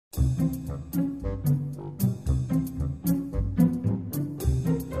Thanks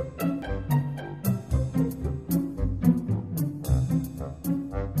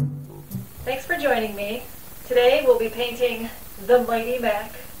for joining me. Today we'll be painting the Mighty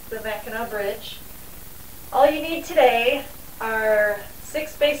Mac, the Mackinac Bridge. All you need today are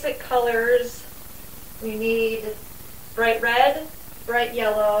 6 basic colors. We need bright red, bright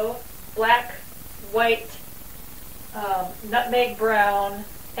yellow, black, white, nutmeg brown,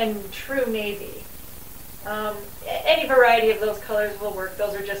 and true navy. Any variety of those colors will work.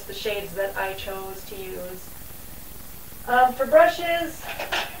 Those are just the shades that I chose to use. For brushes,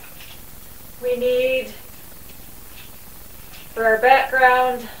 we need, for our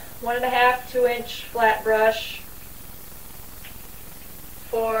background, 1.5 2-inch flat brush.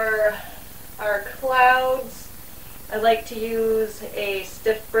 For our clouds, I like to use a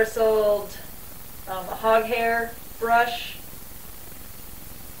stiff bristled hog hair brush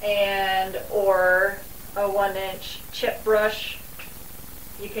and or a 1-inch chip brush.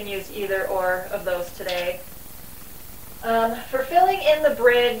 You can use either or of those today. For filling in the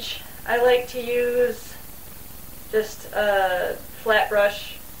bridge, I like to use just a flat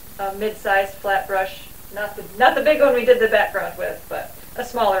brush, a mid-sized flat brush, not the big one we did the background with, but a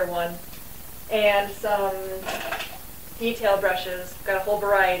smaller one, and some detail brushes. Got a whole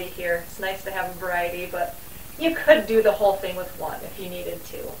variety here. It's nice to have a variety, but you could do the whole thing with one if you needed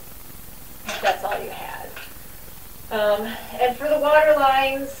to, if that's all you had. And for the water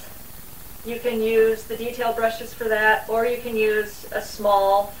lines, you can use the detail brushes for that, or you can use a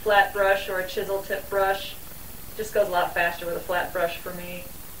small flat brush or a chisel tip brush. It just goes a lot faster with a flat brush for me.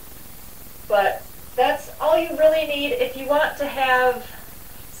 But that's all you really need. If you want to have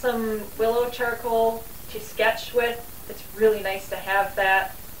some willow charcoal to sketch with, it's really nice to have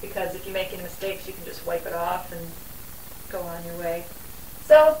that, because if you make any mistakes, you can just wipe it off and go on your way.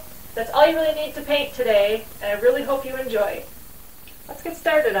 So that's all you really need to paint today, and I really hope you enjoy. Let's get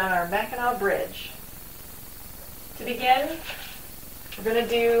started on our Mackinac Bridge. To begin, we're going to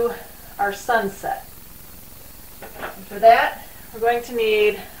do our sunset. And for that, we're going to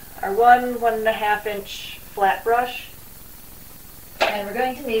need our 1.5 inch flat brush, and we're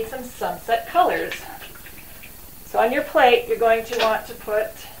going to need some sunset colors. So on your plate, you're going to want to put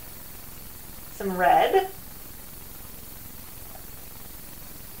some red,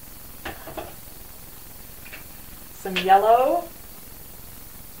 some yellow,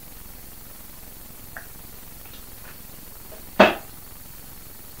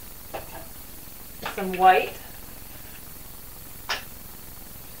 some white,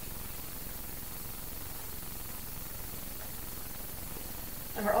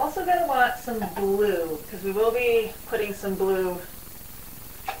 and we're also going to want some blue, because we will be putting some blue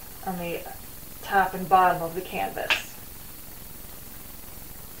on the top and bottom of the canvas.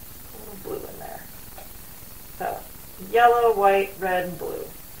 A little blue in there. So yellow, white, red, and blue.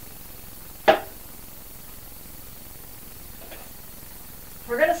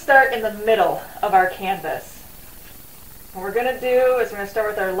 We're going to start in the middle of our canvas. What we're going to do is we're going to start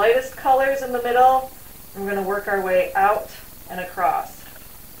with our lightest colors in the middle, and we're going to work our way out and across.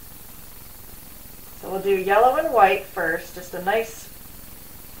 So we'll do yellow and white first, just a nice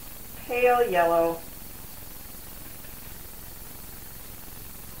pale yellow.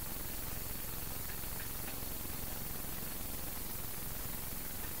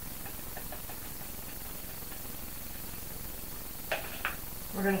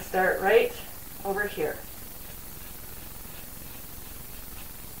 We're going to start right over here.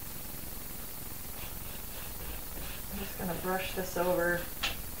 I'm just going to brush this over.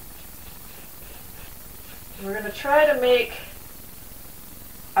 We're going to try to make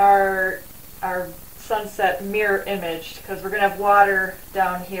our sunset mirror image, because we're going to have water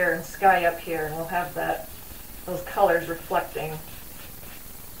down here and sky up here, and we'll have those colors reflecting.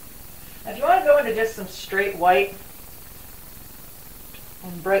 Now, if you want to go into just some straight white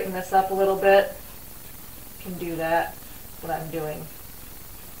and brighten this up a little bit, you can do that. That's what I'm doing.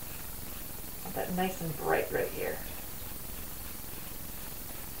 Want that nice and bright right here.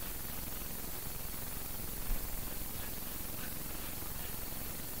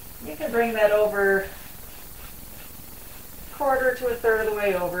 You can bring that over 1/4 to 1/3 of the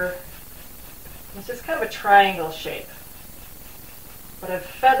way over. It's just kind of a triangle shape, but I've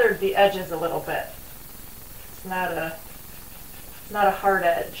feathered the edges a little bit. It's not a hard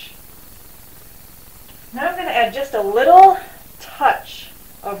edge. Now I'm going to add just a little touch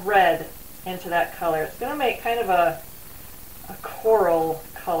of red into that color. It's going to make kind of a coral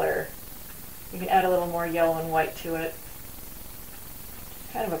color. You can add a little more yellow and white to it.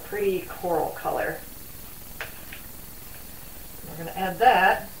 Kind of a pretty coral color. We're going to add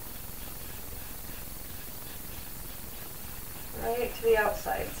that to the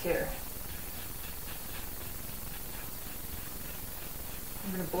outsides here.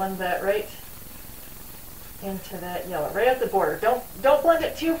 I'm going to blend that right into that yellow, right at the border. Don't blend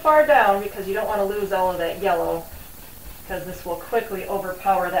it too far down because you don't want to lose all of that yellow, because this will quickly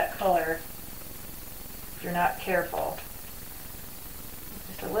overpower that color if you're not careful.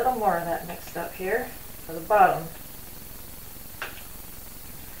 Just a little more of that mixed up here for the bottom.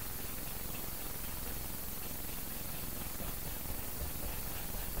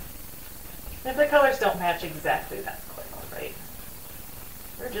 If the colors don't match exactly, that's quite all right.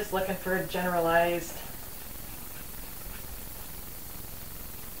 We're just looking for a generalized.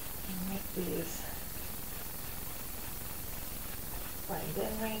 Make these blend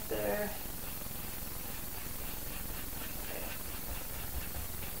in right there. Okay.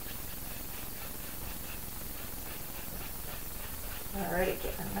 Alright,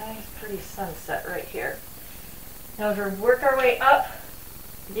 getting a nice pretty sunset right here. Now as we work our way up,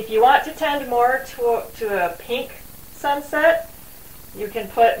 if you want to tend more to a pink sunset, you can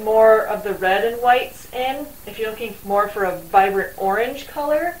put more of the red and whites in. If you're looking more for a vibrant orange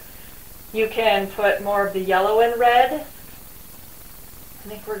color, you can put more of the yellow and red. I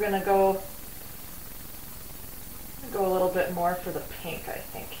think we're going to go a little bit more for the pink, I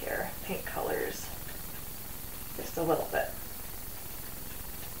think, here. Pink colors. Just a little bit.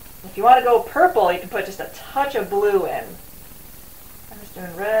 If you want to go purple, you can put just a touch of blue in. I'm just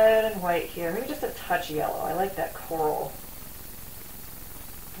doing red and white here. Maybe just a touch yellow. I like that coral.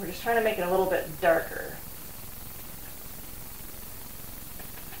 We're just trying to make it a little bit darker.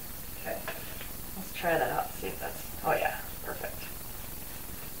 Okay, let's try that out, see if that's, oh yeah, perfect.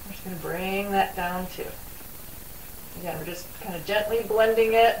 I'm just going to bring that down too. Again, we're just kind of gently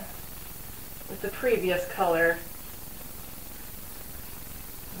blending it with the previous color.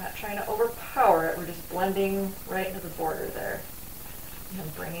 I'm not trying to overpower it, we're just blending right into the border there. And then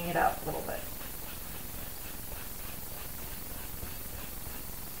bringing it out a little bit.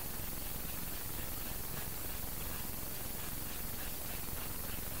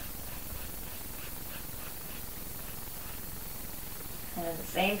 And the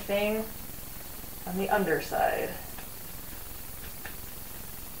same thing on the underside.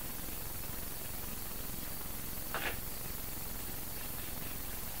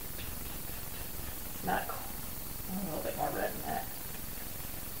 It's not cool. A little bit more red than that.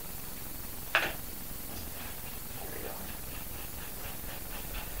 There we go.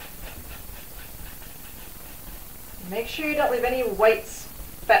 Make sure you don't leave any white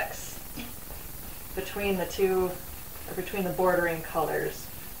specks between the two, or between the bordering colors.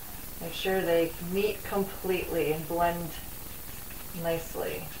 Make sure they meet completely and blend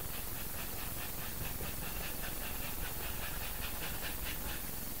nicely.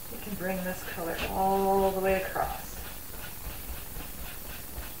 You can bring this color all the way across.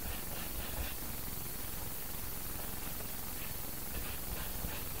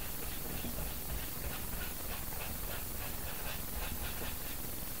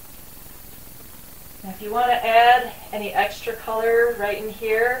 Now if you want to add any extra color right in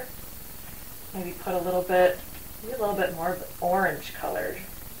here, maybe put a little bit more of the orange color.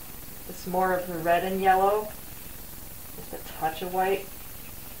 Just more of the red and yellow. Just a touch of white.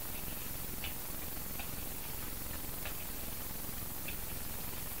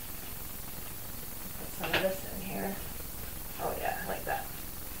 Put some of this in here. Oh yeah, I like that.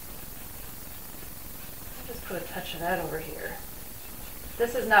 I'll just put a touch of that over here.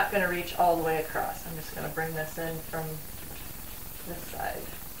 This is not going to reach all the way across. I'm just going to bring this in from this side,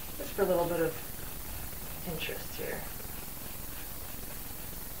 just for a little bit of interest here.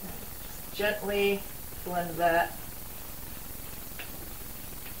 Just gently blend that,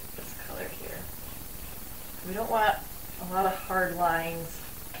 this color here. We don't want a lot of hard lines.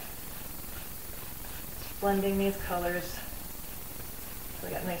 Just blending these colors so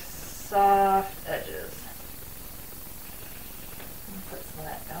we got nice soft edges. Put some of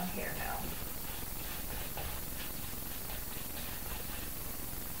that down here now.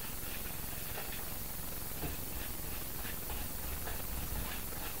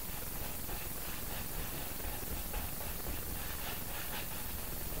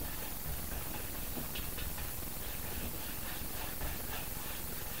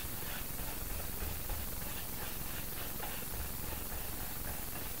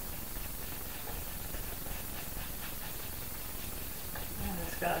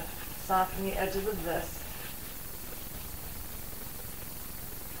 Going to soften the edges of this.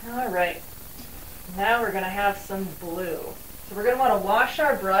 Alright, now we're going to have some blue. So we're going to want to wash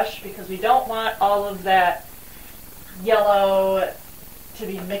our brush because we don't want all of that yellow to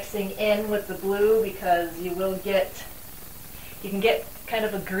be mixing in with the blue, because you will get You can get kind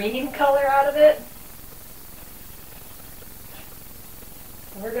of a green color out of it.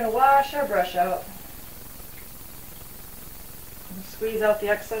 And we're going to wash our brush out and squeeze out the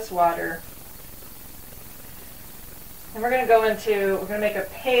excess water. And we're going to make a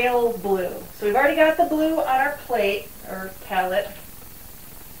pale blue. So we've already got the blue on our plate or palette.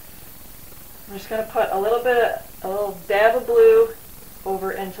 I'm just going to put a little dab of blue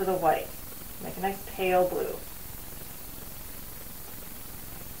over into the white. Make a nice pale blue.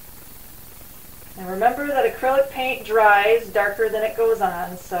 And remember that acrylic paint dries darker than it goes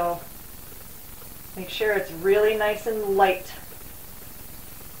on, so make sure it's really nice and light.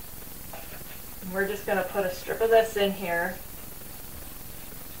 And we're just going to put a strip of this in here.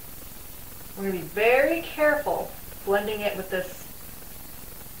 We're going to be very careful blending it with this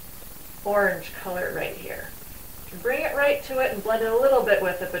orange color right here. Bring it right to it and blend it a little bit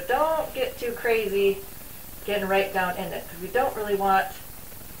with it, but don't get too crazy getting right down in it, because we don't really want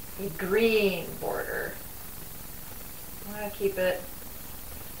a green border. I want to keep it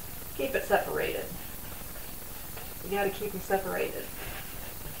separated. You got to keep them separated.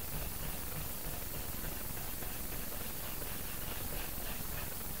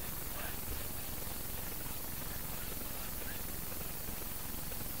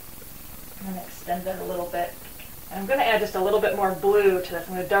 I'm going to extend it a little bit. And I'm going to add just a little bit more blue to this.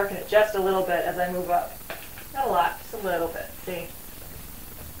 I'm going to darken it just a little bit as I move up. Not a lot, just a little bit. See?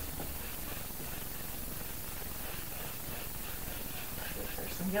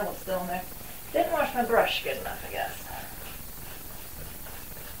 There's some yellow still in there. Didn't wash my brush good enough, I guess.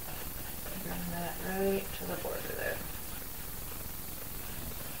 Bring that right to the border there.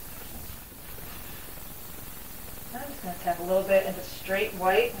 I'm just going to tap a little bit into straight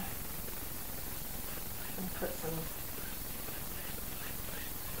white. And put some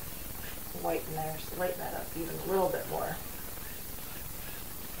white in there, just lighten that up even a little bit more.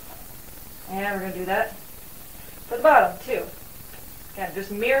 And we're going to do that for the bottom too. Again,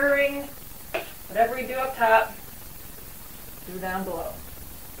 just mirroring whatever we do up top, do down below.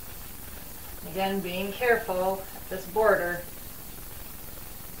 Again, being careful at this border.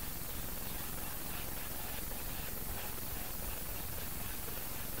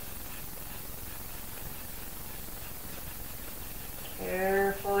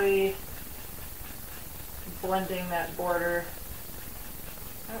 Carefully blending that border.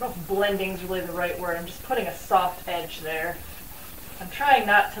 I don't know if blending is really the right word. I'm just putting a soft edge there. I'm trying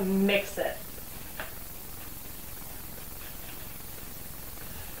not to mix it.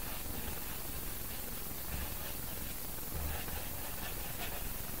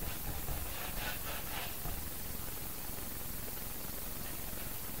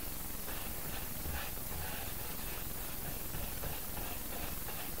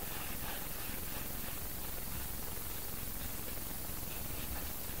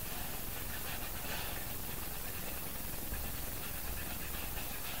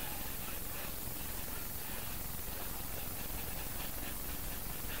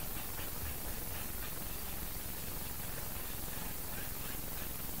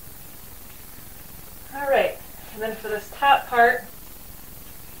 Alright, and then for this top part,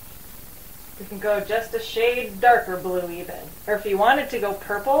 we can go just a shade darker blue even. Or if you wanted to go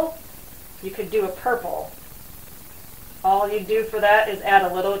purple, you could do a purple. All you do for that is add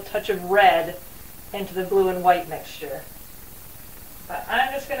a little touch of red into the blue and white mixture. But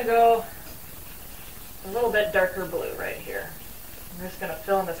I'm just going to go a little bit darker blue right here. I'm just going to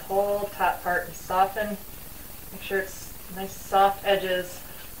fill in this whole top part and soften. Make sure it's nice soft edges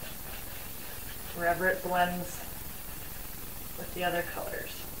wherever it blends with the other colors.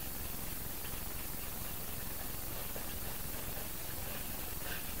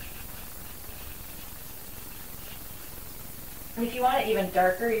 And if you want it even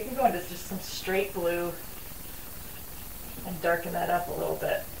darker, you can go into just some straight blue and darken that up a little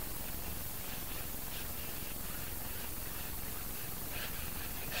bit.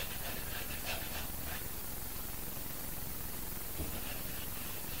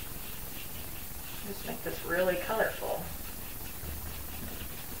 Just make this really colorful.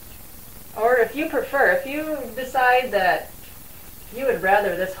 Or if you prefer, if you decide that you would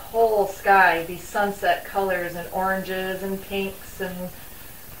rather this whole sky be sunset colors and oranges and pinks and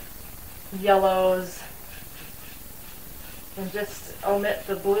yellows, and just omit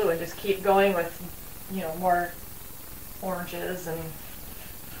the blue and just keep going with, you know, more oranges and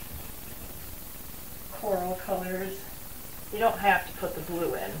coral colors. You don't have to put the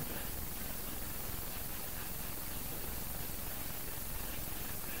blue in.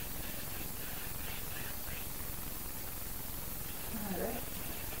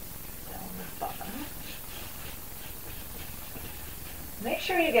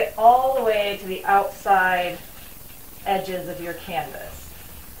 sure you get all the way to the outside edges of your canvas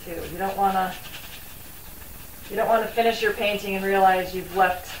too. You don't want to finish your painting and realize you've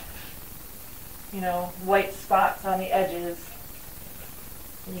left, white spots on the edges.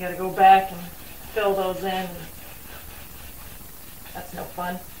 And you got to go back and fill those in. That's no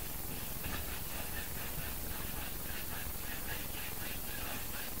fun.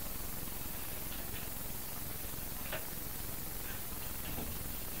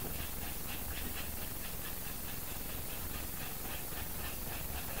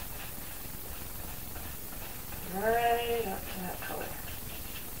 Right up to that color.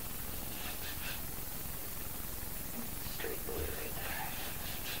 Straight blue right there.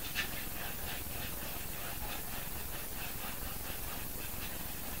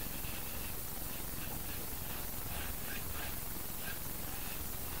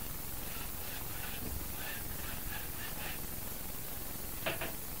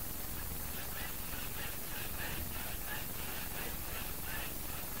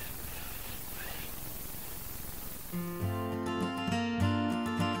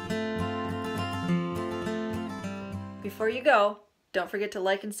 Before you go, don't forget to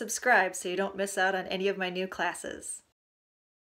like and subscribe so you don't miss out on any of my new classes.